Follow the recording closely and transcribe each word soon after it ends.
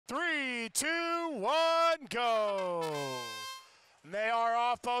3, 2, 1, go. They are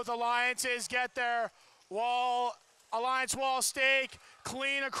off. Both alliances get their alliance wall stake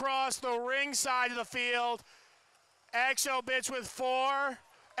clean across the ring side of the field. Exo Bitch with 4,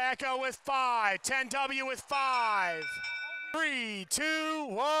 Echo with 5, 10W with 5. 3, 2,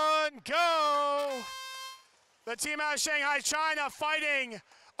 1, go. The team out of Shanghai, China fighting,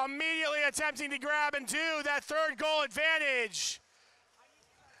 immediately attempting to grab and do that third goal advantage.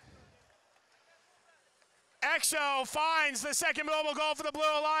 Exo finds the second mobile goal for the Blue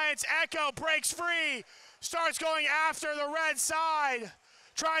Alliance. Echo breaks free, starts going after the red side,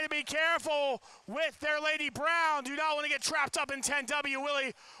 trying to be careful with their Lady Brown. Do not want to get trapped up in 10W.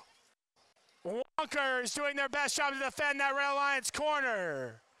 Willie Wonkers doing their best job to defend that Red Alliance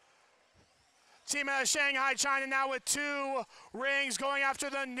corner. Team out of Shanghai, China now with 2 rings going after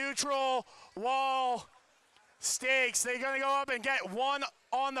the neutral wall stakes. They're going to go up and get 1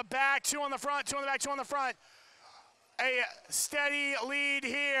 on the back, 2 on the front, 2 on the back, 2 on the front. A steady lead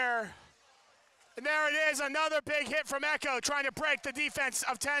here. And there it is, another big hit from Echo, trying to break the defense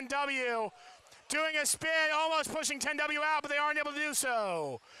of 10W. Doing a spin, almost pushing 10W out, but they aren't able to do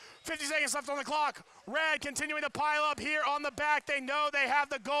so. 50 seconds left on the clock. Red continuing to pile up here on the back. They know they have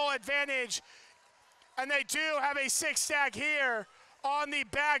the goal advantage. And they do have a 6-stack here on the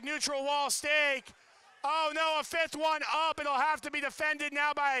back neutral wall stake. Oh no, a 5th one up. It'll have to be defended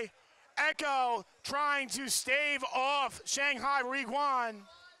now by Echo, trying to stave off Shanghai Riguan.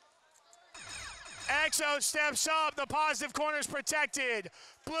 Exo steps up, the positive corner is protected.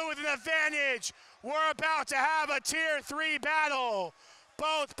 Blue with an advantage. We're about to have a tier 3 battle.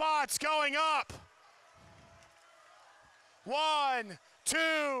 Both bots going up. 1,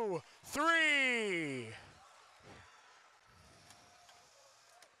 2, 3.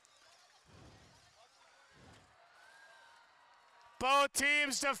 Both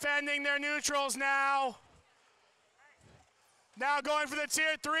teams defending their neutrals now. Now going for the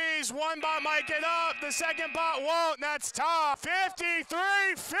tier 3s. One bot might get up, the second bot won't. That's tough.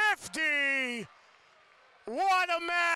 53-50. What a match.